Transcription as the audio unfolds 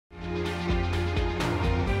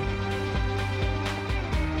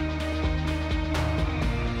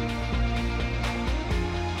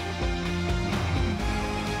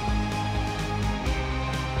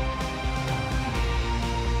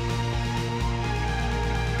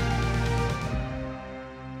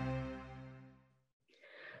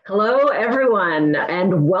Hello, everyone,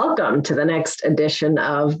 and welcome to the next edition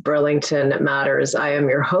of Burlington Matters. I am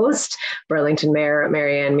your host, Burlington Mayor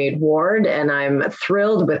Marianne Mead Ward, and I'm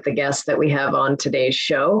thrilled with the guests that we have on today's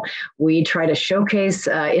show. We try to showcase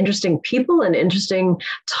interesting people and interesting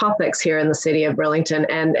topics here in the city of Burlington,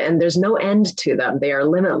 and there's no end to them. They are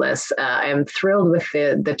limitless. I'm thrilled with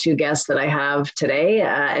the two guests that I have today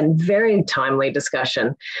and very timely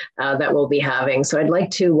discussion that we'll be having. So I'd like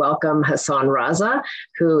to welcome Hassan Raza,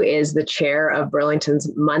 who is the chair of Burlington's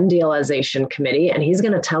Mondialization Committee, and he's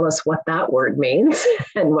going to tell us what that word means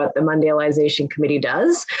and what the Mondialization Committee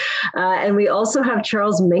does. And we also have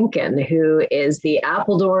Charles Minkin, who is the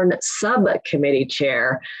Appledorn Subcommittee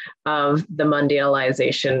Chair of the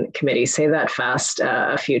Mondialization Committee. Say that fast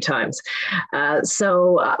a few times.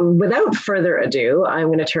 So without further ado, I'm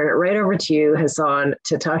going to turn it right over to you, Hassan,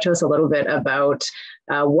 to talk to us a little bit about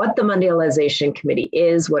what the Mondialization Committee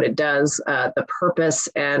is, what it does, the purpose,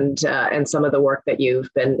 and some of the work that you've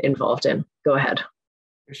been involved in. Go ahead.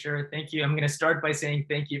 For sure. Thank you. I'm going to start by saying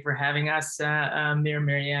thank you for having us, Mayor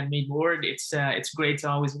Marianne Mead Ward. It's great to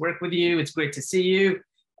always work with you. It's great to see you.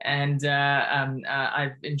 And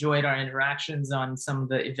I've enjoyed our interactions on some of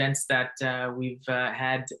the events that we've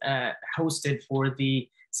had hosted for the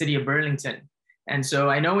city of Burlington. And so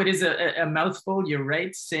I know it is a mouthful, you're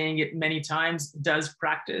right, saying it many times does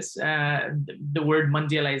practice the word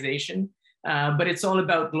mondialization, but it's all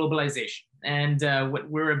about globalization. And what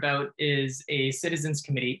we're about is a citizens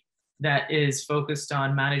committee that is focused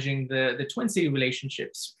on managing the Twin City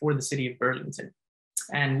relationships for the city of Burlington.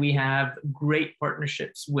 And we have great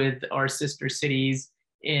partnerships with our sister cities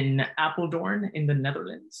in Apeldoorn in the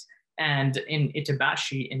Netherlands and in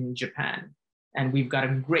Itabashi in Japan. And we've got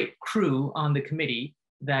a great crew on the committee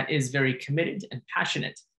that is very committed and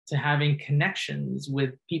passionate to having connections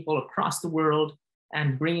with people across the world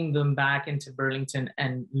and bringing them back into Burlington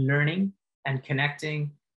and learning and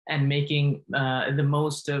connecting and making the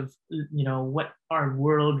most of what our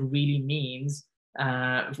world really means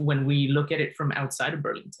when we look at it from outside of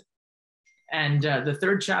Burlington. And the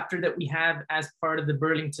third chapter that we have as part of the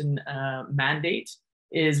Burlington mandate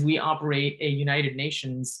is we operate a United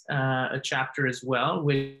Nations a chapter as well,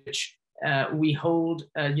 which we hold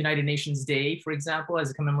United Nations Day, for example,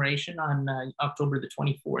 as a commemoration on October the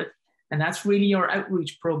 24th. And that's really our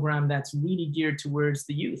outreach program that's really geared towards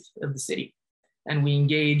the youth of the city. And we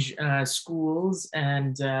engage schools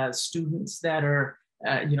and students that are,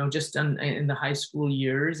 just in the high school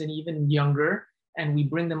years and even younger. And we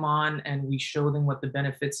bring them on and we show them what the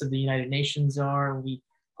benefits of the United Nations are. We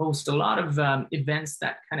host a lot of events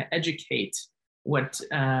that kind of educate what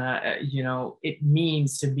it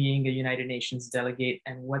means to being a United Nations delegate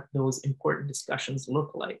and what those important discussions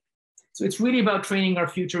look like. So it's really about training our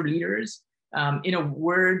future leaders. In a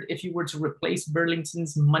word, if you were to replace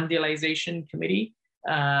Burlington's Mondialization Committee,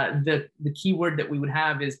 the key word that we would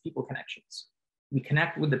have is people connections. We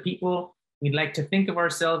connect with the people. We'd like to think of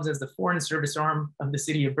ourselves as the foreign service arm of the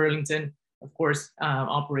city of Burlington, of course,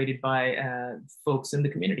 operated by folks in the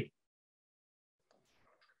community.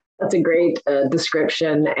 That's a great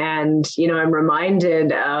description. And, I'm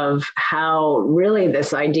reminded of how really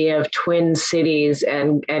this idea of twin cities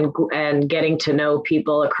and getting to know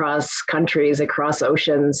people across countries, across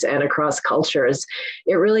oceans, and across cultures,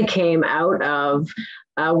 it really came out of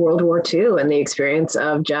World War II and the experience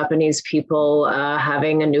of Japanese people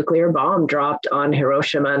having a nuclear bomb dropped on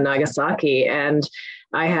Hiroshima and Nagasaki. And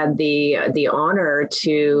I had the honor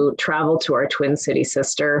to travel to our twin city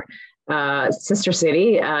sister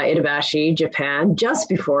city, Itabashi, Japan, just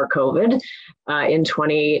before COVID in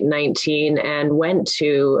 2019, and went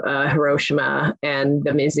to Hiroshima and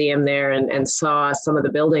the museum there and saw some of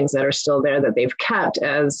the buildings that are still there that they've kept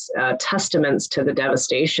as testaments to the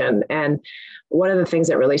devastation. And one of the things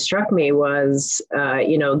that really struck me was,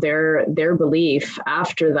 their belief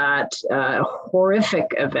after that horrific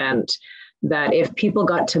event that if people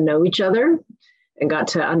got to know each other and got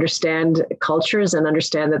to understand cultures and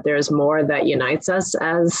understand that there's more that unites us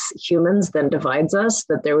as humans than divides us,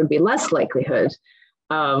 that there would be less likelihood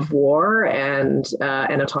of war and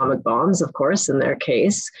atomic bombs, of course, in their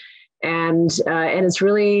case. And it's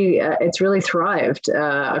really thrived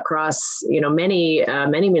across, many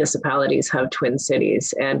municipalities have twin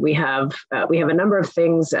cities, and we have a number of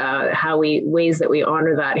things ways that we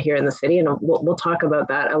honor that here in the city, and we'll talk about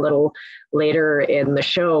that a little later in the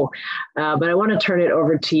show. But I want to turn it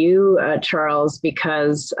over to you, Charles,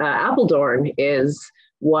 because Apeldoorn is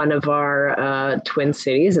one of our twin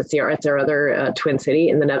cities. It's our other twin city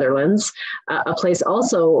in the Netherlands, a place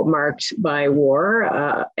also marked by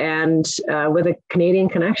war and with a Canadian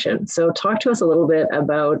connection. So talk to us a little bit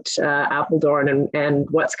about Apeldoorn and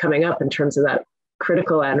what's coming up in terms of that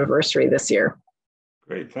critical anniversary this year.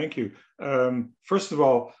 Great, thank you. First of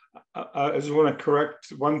all, I just want to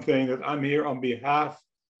correct one thing, that I'm here on behalf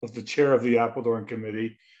of the chair of the Apeldoorn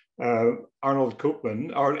Committee, Arnold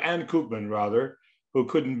Koopman, or Ann Koopman rather, who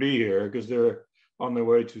couldn't be here because they're on their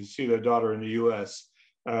way to see their daughter in the US.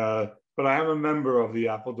 But I am a member of the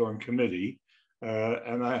Apeldoorn Committee,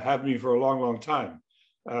 and I have been for a long, long time.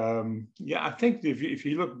 Yeah, I think if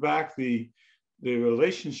you look back, the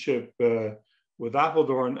relationship with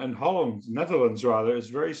Apeldoorn and Holland, Netherlands rather, is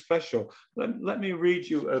very special. Let me read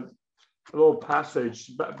you a little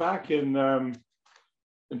passage. Back in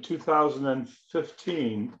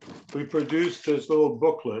 2015, we produced this little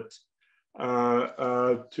booklet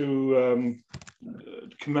to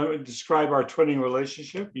describe our twinning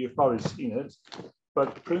relationship. You've probably seen it,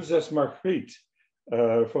 but Princess Margriet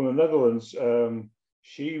from the Netherlands,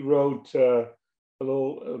 she wrote a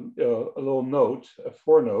little note, a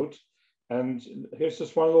forenote, and here's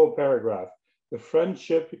just one little paragraph. The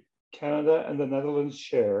friendship Canada and the Netherlands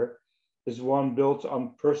share is one built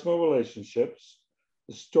on personal relationships,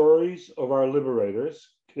 the stories of our liberators,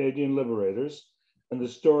 Canadian liberators, and the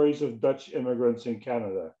stories of Dutch immigrants in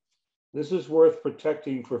Canada. This is worth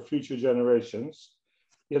protecting for future generations.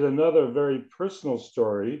 Yet another very personal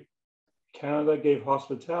story, Canada gave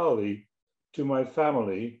hospitality to my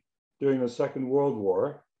family during the Second World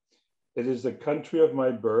War. It is the country of my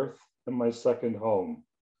birth and my second home.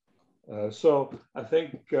 So I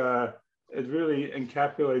think it really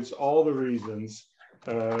encapsulates all the reasons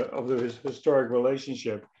of the historic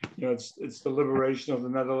relationship. You know, it's the liberation of the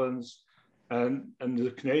Netherlands, and the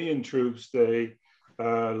Canadian troops, they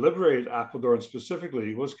liberated Apeldoorn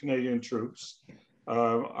specifically, was Canadian troops.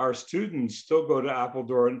 Our students still go to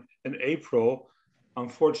Apeldoorn in April.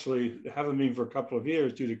 Unfortunately, haven't been for a couple of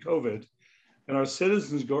years due to COVID. And our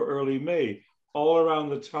citizens go early May, all around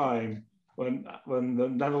the time when the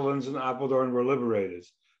Netherlands and Apeldoorn were liberated.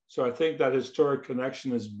 So I think that historic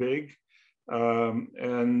connection is big.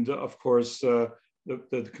 And of course, the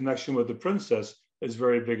connection with the princess is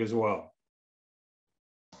very big as well.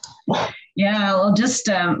 Yeah, I'll just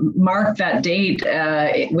mark that date,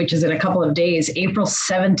 which is in a couple of days, April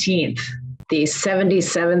 17th, the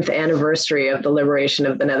 77th anniversary of the liberation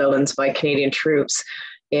of the Netherlands by Canadian troops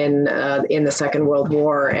in the Second World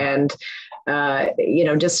War. And, you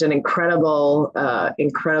know, just an incredible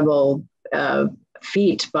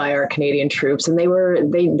feat by our Canadian troops. And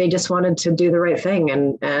they just wanted to do the right thing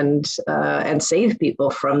and save people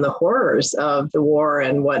from the horrors of the war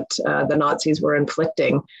and what the Nazis were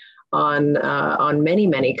inflicting on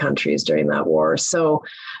many countries during that war. So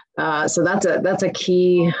that's a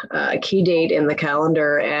key date in the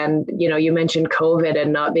calendar. And you know, you mentioned COVID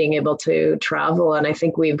and not being able to travel, and I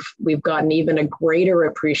think we've gotten even a greater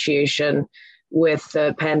appreciation with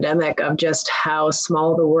the pandemic of just how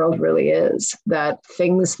small the world really is. That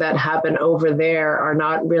things that happen over there are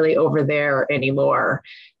not really over there anymore.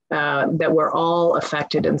 That we're all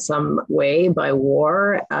affected in some way by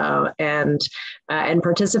war and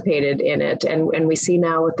participated in it. And we see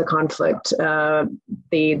now with the conflict,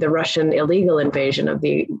 the Russian illegal invasion of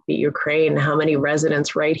the Ukraine, how many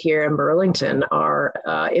residents right here in Burlington are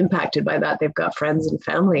impacted by that. They've got friends and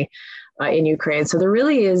family in Ukraine. So there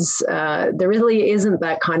really isn't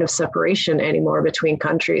that kind of separation anymore between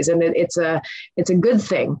countries. And it's a good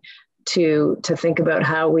thing to think about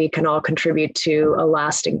how we can all contribute to a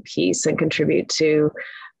lasting peace and contribute to,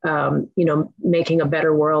 you know, making a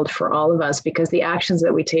better world for all of us, because the actions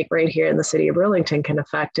that we take right here in the city of Burlington can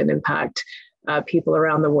affect and impact people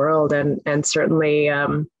around the world. And certainly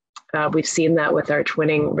we've seen that with our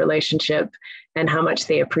twinning relationship and how much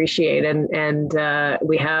they appreciate. And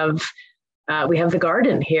we have the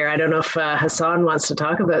garden here. I don't know if Hassan wants to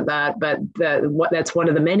talk about that, but that's one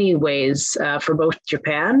of the many ways for both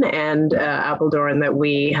Japan and Apeldoorn that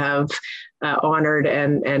we have honored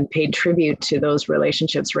and paid tribute to those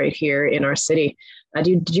relationships right here in our city.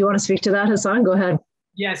 Did you want to speak to that, Hassan? Go ahead.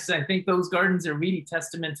 Yes, I think those gardens are really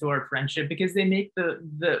testament to our friendship, because they make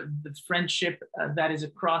the friendship that is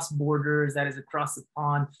across borders, that is across the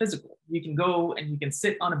pond, physical. You can go and you can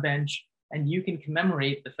sit on a bench and you can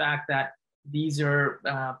commemorate the fact that these are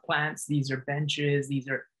plants, these are benches, these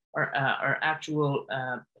are actual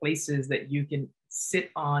places that you can sit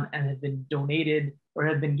on and have been donated or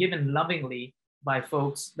have been given lovingly by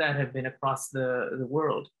folks that have been across the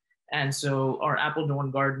world. And so our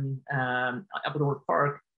Apeldoorn Garden, Apeldoorn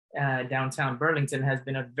Park, downtown Burlington has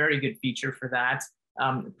been a very good feature for that.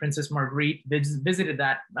 Princess Marguerite visited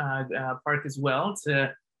that park as well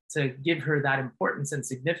to give her that importance and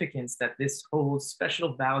significance that this holds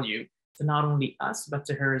special value to not only us, but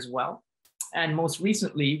to her as well. And most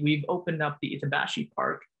recently, we've opened up the Itabashi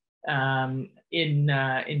Park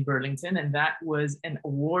in Burlington, and that was an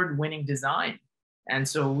award-winning design. And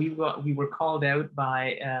so we were called out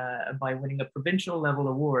by winning a provincial level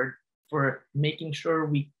award for making sure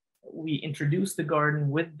we introduced the garden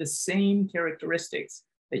with the same characteristics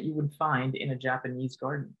that you would find in a Japanese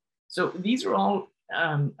garden. So these are all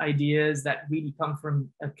ideas that really come from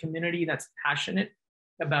a community that's passionate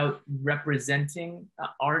about representing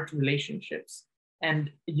art relationships.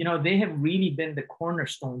 And, you know, they have really been the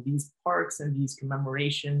cornerstone, these parks and these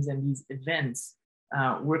commemorations and these events.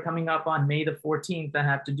 We're coming up on May the 14th. I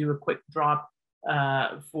have to do a quick drop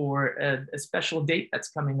for a special date that's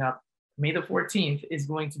coming up. May the 14th is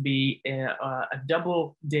going to be a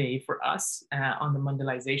double day for us on the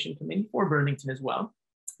Mondialization Committee for Burlington as well,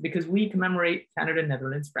 because we commemorate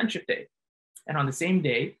Canada-Netherlands Friendship Day. And on the same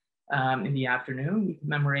day, in the afternoon, we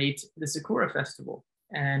commemorate the Sakura Festival.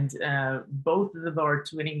 And both of our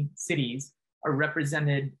twinning cities are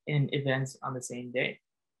represented in events on the same day.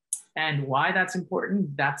 And why that's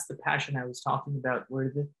important, that's the passion I was talking about,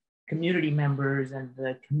 where the community members and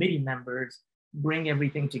the committee members bring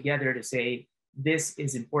everything together to say, this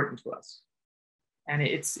is important to us. And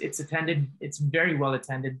it's very well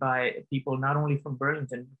attended by people, not only from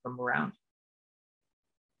Burlington, but from around.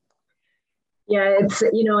 Yeah, it's,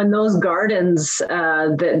 you know, in those gardens, the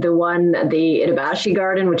Itabashi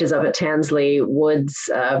Garden, which is up at Tansley Woods,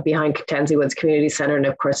 behind Tansley Woods Community Center, and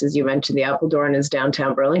of course, as you mentioned, the Appledorn is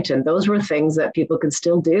downtown Burlington. Those were things that people could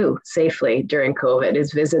still do safely during COVID,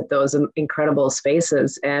 is visit those incredible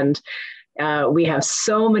spaces. And we have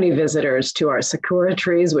so many visitors to our sakura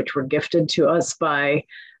trees, which were gifted to us by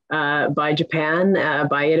Japan,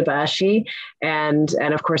 by Itabashi, and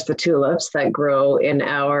of course the tulips that grow in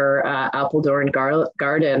our Appledorn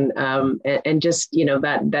garden, and just, you know,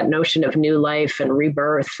 that notion of new life and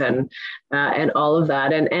rebirth and all of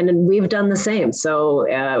that, and we've done the same. So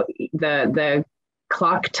the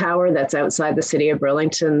clock tower that's outside the city of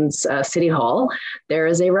Burlington's City Hall, there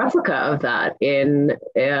is a replica of that in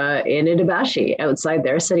Itabashi outside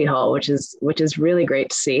their City Hall, which is really great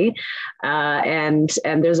to see. And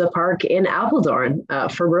there's a park in Appledorn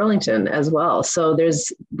for Burlington as well. So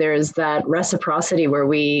there's that reciprocity where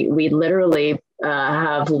we literally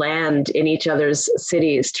have land in each other's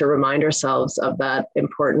cities to remind ourselves of that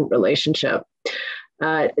important relationship.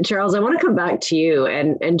 Charles, I want to come back to you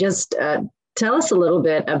and just tell us a little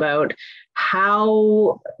bit about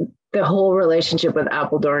how the whole relationship with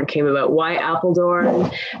Appledorn came about. Why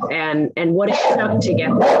Appledorn, and what it took to get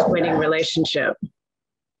that twinning relationship?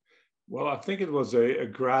 Well, I think it was a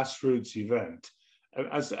grassroots event.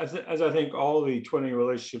 As I think all the twinning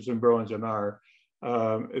relationships in Burlington are,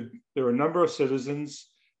 there were a number of citizens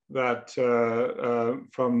that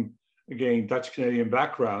from, again, Dutch-Canadian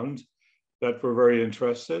background that were very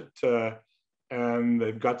interested. And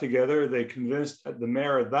they've got together, they convinced the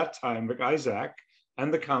mayor at that time, McIsaac,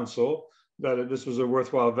 and the council that this was a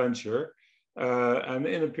worthwhile venture. And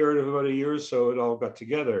in a period of about a year or so, it all got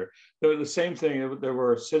together. The same thing, there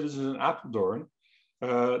were citizens in Appledorn.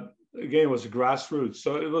 Again, it was grassroots.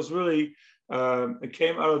 So it was really, it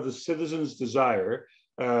came out of the citizens' desire,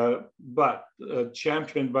 but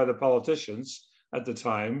championed by the politicians at the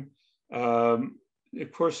time.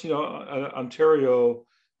 Of course, you know, Ontario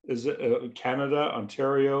is Canada,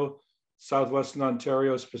 Ontario, Southwestern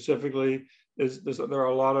Ontario specifically. There are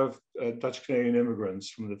a lot of Dutch Canadian immigrants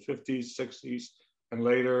from the 50s, 60s, and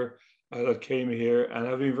later that came here and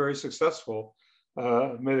have been very successful,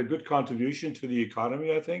 made a good contribution to the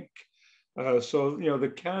economy, I think. So, you know, the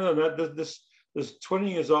Canada, this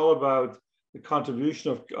twinning is all about the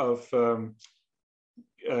contribution of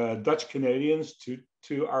Dutch Canadians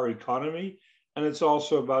to our economy. And it's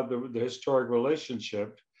also about the historic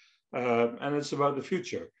relationship, and it's about the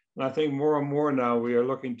future. And I think more and more now we are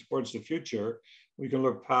looking towards the future. We can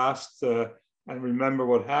look past and remember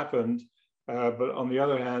what happened, but on the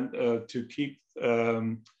other hand, to keep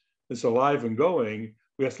this alive and going,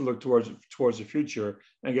 we have to look towards the future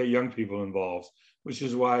and get young people involved, which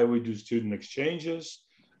is why we do student exchanges.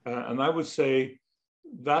 And I would say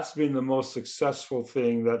that's been the most successful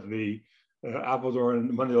thing that the Appledorn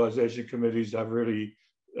and Mondialization committees have really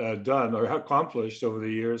done or accomplished over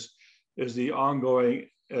the years, is the ongoing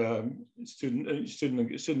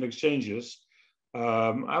student exchanges.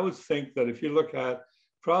 I would think that if you look at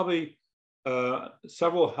probably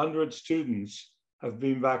several hundred students have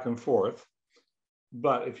been back and forth,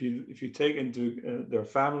 But if you take into their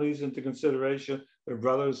families into consideration, their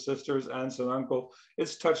brothers, sisters, aunts, and uncle,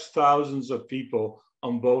 it's touched thousands of people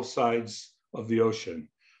on both sides of the ocean,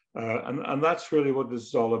 and that's really what this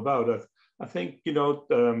is all about. I think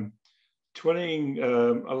twinning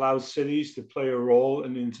allows cities to play a role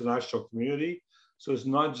in the international community. So it's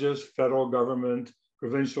not just federal government,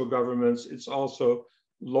 provincial governments, it's also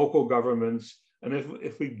local governments. And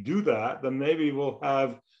if we do that, then maybe we'll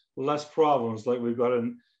have less problems like we've got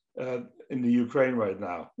in the Ukraine right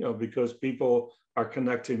now, because people are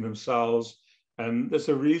connecting themselves, and there's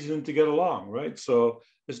a reason to get along, right? So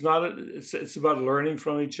it's about learning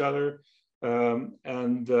from each other,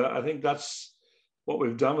 and I think that's what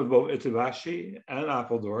we've done with both Itabashi and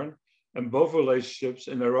Apeldoorn, and both relationships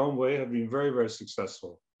in their own way have been very, very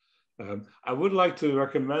successful. I would like to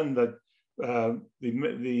recommend that the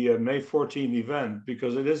May 14th event,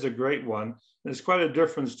 because it is a great one. And it's quite a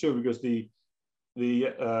difference too, because the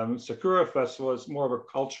Sakura Festival is more of a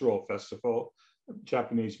cultural festival,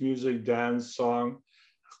 Japanese music, dance, song.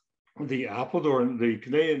 The Apeldoorn, the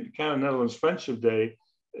Canada-Netherlands Friendship Day,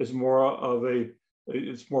 is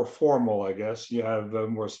it's more formal, I guess. You have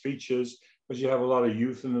more speeches, but you have a lot of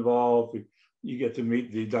youth involved. You get to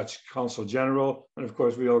meet the Dutch Consul General, and of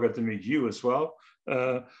course, we all get to meet you as well.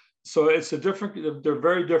 So they're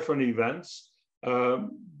very different events,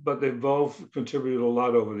 but they've both contributed a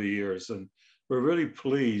lot over the years. And we're really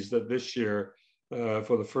pleased that this year,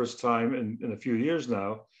 for the first time in a few years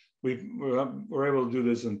now, we're able to do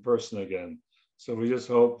this in person again. So we just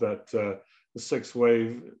hope that the sixth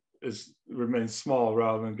wave remains small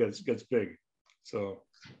rather than gets big. So.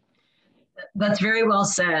 That's very well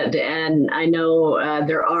said. And I know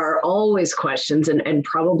there are always questions, and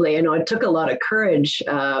probably, it took a lot of courage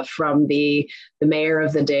from the mayor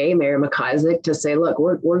of the day, Mayor McIsaac, to say, look,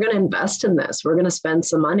 we're going to invest in this. We're going to spend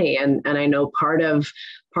some money. And I know part of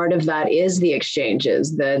that is the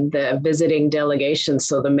exchanges, the visiting delegations.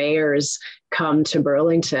 So the mayors come to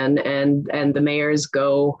Burlington, and the mayors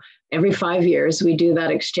go every 5 years. We do that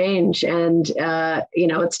exchange, and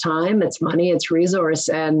it's time, it's money, it's resource,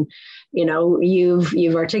 and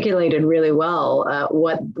you've articulated really well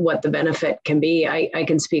what the benefit can be. I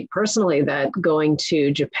can speak personally that going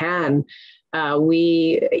to Japan,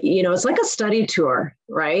 it's like a study tour,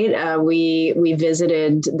 right? We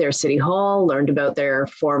visited their city hall, learned about their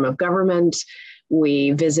form of government.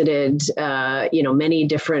 We visited, many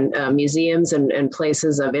different museums and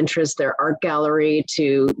places of interest, their art gallery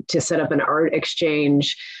to set up an art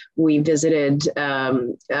exchange. We visited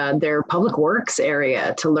their public works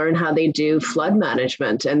area to learn how they do flood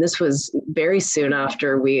management. And this was very soon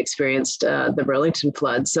after we experienced the Burlington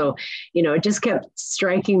flood. So, it just kept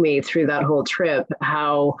striking me through that whole trip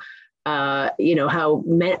how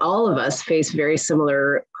all of us face very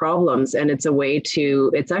similar problems. And it's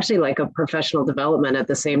it's actually like a professional development at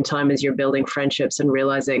the same time as you're building friendships and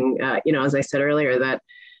realizing, as I said earlier, that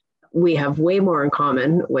we have way more in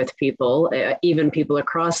common with people, even people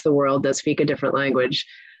across the world that speak a different language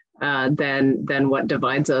than what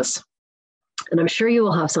divides us. And I'm sure you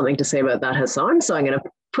will have something to say about that, Hassan. So I'm going to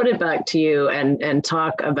put it back to you and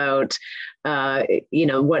talk about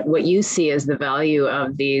what you see as the value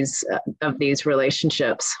of these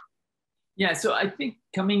relationships. Yeah, so I think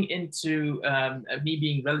coming into me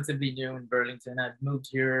being relatively new in Burlington, I've moved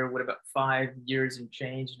here about 5 years and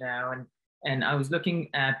change now, and I was looking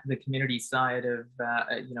at the community side of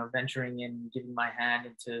venturing in, giving my hand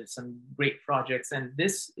into some great projects, and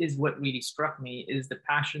this is what really struck me is the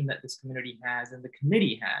passion that this community has and the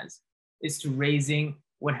committee has, is to raising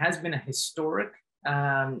what has been a historic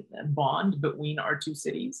bond between our two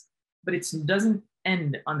cities, but it doesn't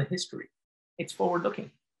end on the history. It's forward-looking.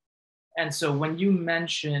 And so when you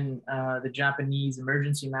mention the Japanese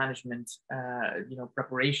emergency management,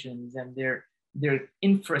 preparations and their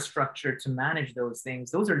infrastructure to manage those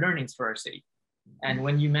things, those are learnings for our city. And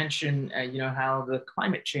when you mention, how the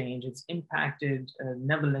climate change has impacted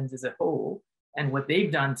Netherlands as a whole, and what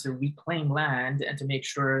they've done to reclaim land and to make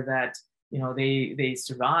sure that they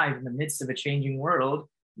survive in the midst of a changing world,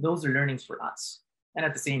 those are learnings for us. And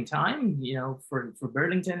at the same time, for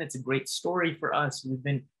Burlington, it's a great story for us. We've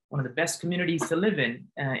been one of the best communities to live in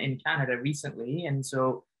Canada recently. And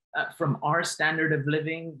so from our standard of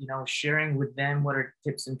living, sharing with them what are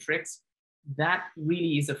tips and tricks, that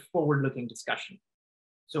really is a forward-looking discussion.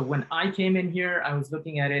 So when I came in here, I was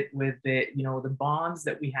looking at it with the bonds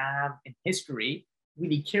that we have in history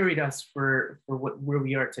really carried us for where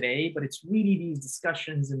we are today, but it's really these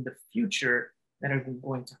discussions in the future that are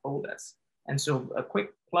going to hold us. And so a quick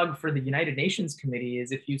plug for the United Nations Committee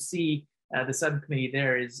is, if you see the subcommittee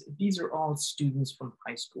there, is these are all students from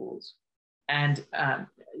high schools. And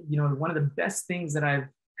one of the best things that I've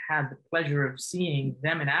had the pleasure of seeing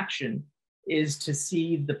them in action is to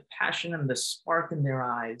see the passion and the spark in their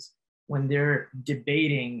eyes when they're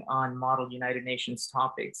debating on Model United Nations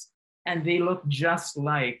topics. And they look just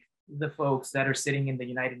like the folks that are sitting in the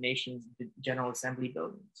United Nations General Assembly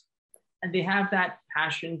buildings. And they have that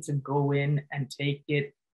passion to go in and take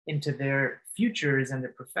it into their futures and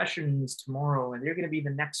their professions tomorrow. And they're going to be the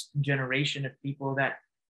next generation of people that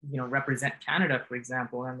represent Canada, for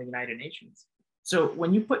example, and the United Nations. So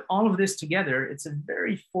when you put all of this together, it's a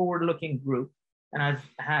very forward-looking group. And I've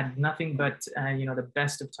had nothing but the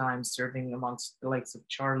best of times serving amongst the likes of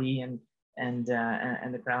Charlie and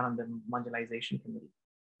the crowd on the Mondialization Committee.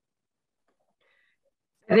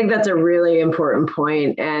 I think that's a really important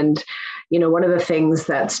point. And, one of the things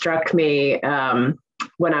that struck me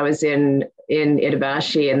when I was in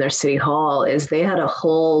Itabashi in their city hall is they had a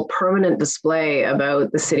whole permanent display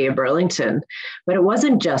about the city of Burlington, but it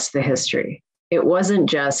wasn't just the history. It wasn't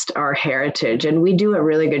just our heritage. And we do a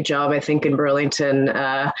really good job, I think, in Burlington.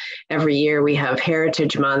 Every year we have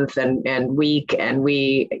Heritage Month and Week, and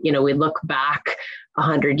we look back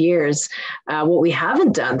 100 years. What we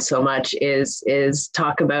haven't done so much is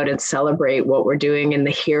talk about and celebrate what we're doing in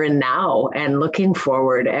the here and now and looking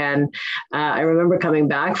forward. And I remember coming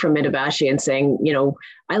back from Itabashi and saying,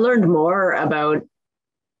 I learned more about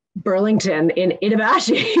Burlington in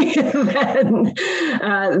Itabashi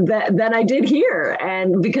than I did here.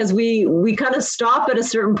 And because we kind of stop at a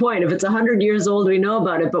certain point. If it's 100 years old, we know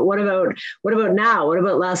about it. But what about now? What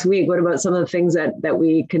about last week? What about some of the things that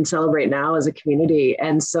we can celebrate now as a community?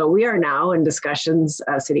 And so we are now in discussions,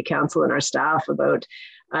 City Council and our staff, about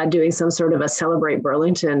doing some sort of a Celebrate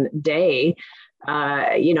Burlington Day.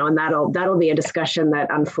 And that'll be a discussion that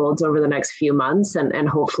unfolds over the next few months, and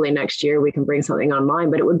hopefully next year we can bring something online,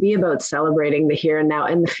 but it would be about celebrating the here and now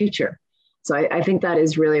and the future. So I think that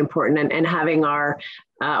is really important, and having our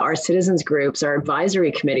citizens groups, our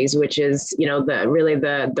advisory committees, which is,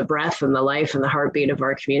 the breath and the life and the heartbeat of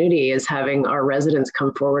our community, is having our residents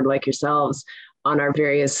come forward like yourselves on our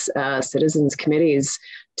various citizens committees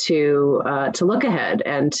to look ahead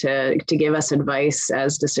and to give us advice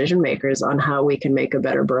as decision makers on how we can make a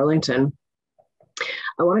better Burlington.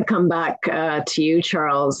 I want to come back to you,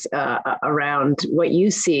 Charles, around what you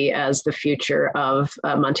see as the future of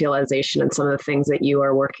Mondialization and some of the things that you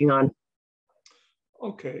are working on.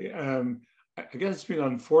 Okay, I guess it's been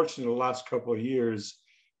unfortunate the last couple of years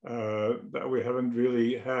that we haven't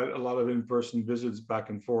really had a lot of in-person visits back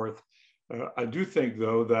and forth. I do think,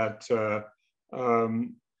 though, that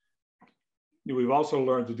we've also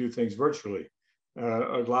learned to do things virtually.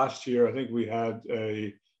 Last year, I think we had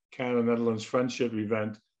a Canada-Netherlands friendship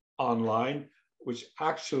event online, which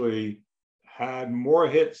actually had more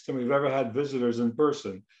hits than we've ever had visitors in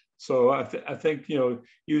person. So I think,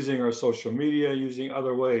 using our social media, using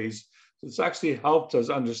other ways, it's actually helped us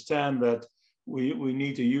understand that we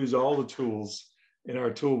need to use all the tools in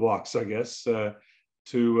our toolbox, I guess,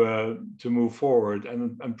 to move forward.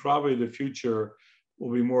 And probably the future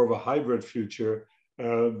will be more of a hybrid future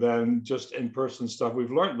than just in-person stuff.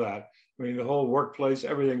 We've learned that. I mean, the whole workplace,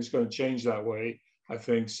 everything's going to change that way, I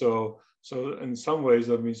think. So in some ways,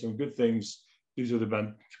 there'll be some good things due to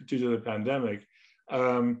the pandemic.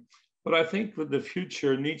 But I think that the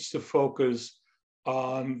future needs to focus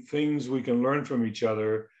on things we can learn from each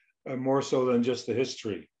other, more so than just the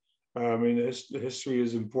history. I mean, the history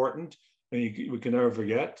is important, and we can never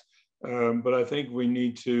forget. But I think we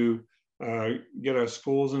need to get our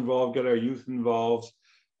schools involved, get our youth involved,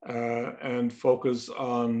 and focus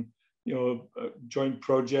on joint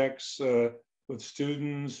projects with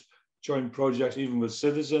students, joint projects even with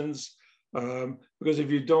citizens. Because if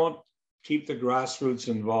you don't keep the grassroots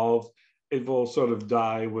involved, it will sort of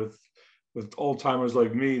die with old timers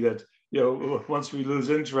like me that, once we lose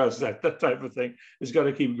interest, that type of thing has got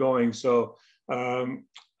to keep going. So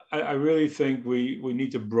I really think we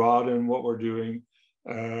need to broaden what we're doing.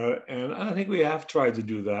 And I think we have tried to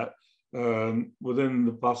do that within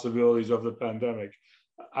the possibilities of the pandemic.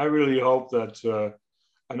 I really hope that,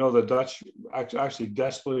 I know the Dutch actually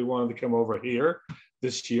desperately wanted to come over here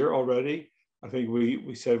this year already. I think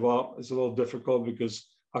we said, well, it's a little difficult because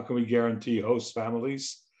how can we guarantee host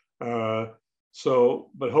families? But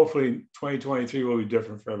hopefully 2023 will be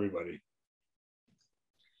different for everybody.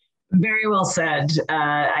 Very well said.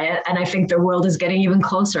 And I think the world is getting even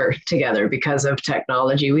closer together because of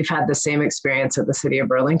technology. We've had the same experience at the City of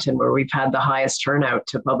Burlington, where we've had the highest turnout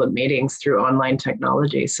to public meetings through online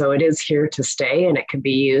technology. So it is here to stay, and it can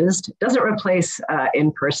be used. It doesn't replace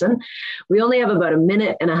in person. We only have about a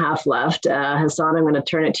minute and a half left. Hassan, I'm going to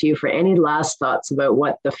turn it to you for any last thoughts about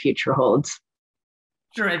what the future holds.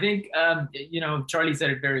 Sure, I think Charlie said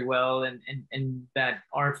it very well, and that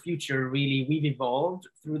our future really, we've evolved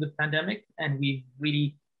through the pandemic, and we've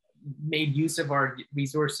really made use of our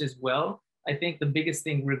resources well. I think the biggest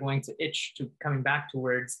thing we're going to itch to coming back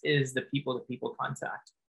towards is the people-to-people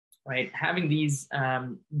contact, right? Having these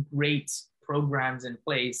great programs in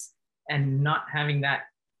place and not having that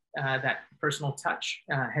personal touch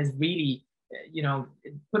has really,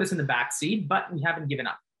 put us in the back seat, but we haven't given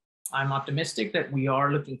up. I'm optimistic that we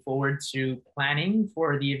are looking forward to planning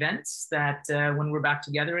for the events that when we're back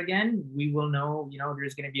together again, we will know,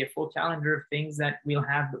 there's going to be a full calendar of things that we'll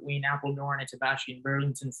have between Appledore and Itabashi and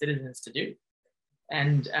Burlington citizens to do.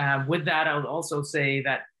 And with that, I would also say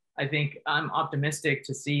that I think I'm optimistic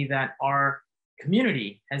to see that our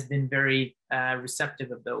community has been very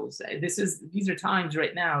receptive of those. These are times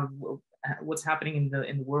right now, what's happening in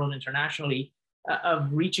the world internationally, of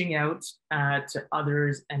reaching out to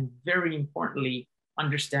others, and very importantly,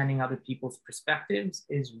 understanding other people's perspectives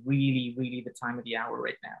is really, really the time of the hour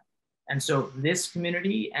right now. And so this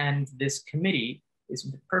community and this committee is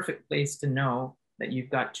the perfect place to know that you've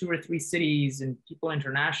got 2 or 3 cities and people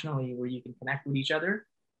internationally where you can connect with each other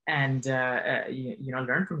and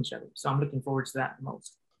learn from each other. So I'm looking forward to that the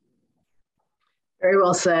most. Very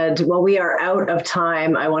well said. Well, we are out of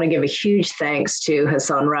time. I want to give a huge thanks to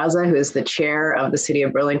Hassan Raza, who is the chair of the City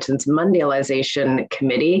of Burlington's Mondialization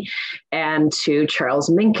Committee, and to Charles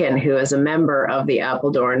Minkin, who is a member of the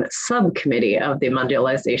Appledorn Subcommittee of the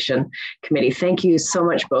Mondialization Committee. Thank you so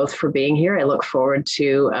much both for being here. I look forward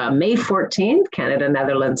to May 14th,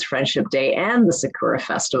 Canada-Netherlands Friendship Day, and the Sakura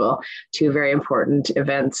Festival, 2 very important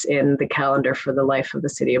events in the calendar for the life of the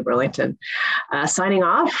City of Burlington. Signing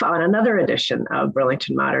off on another edition of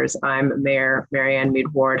Burlington Matters, I'm Mayor Marianne Mead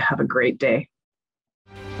Ward. Have a great day.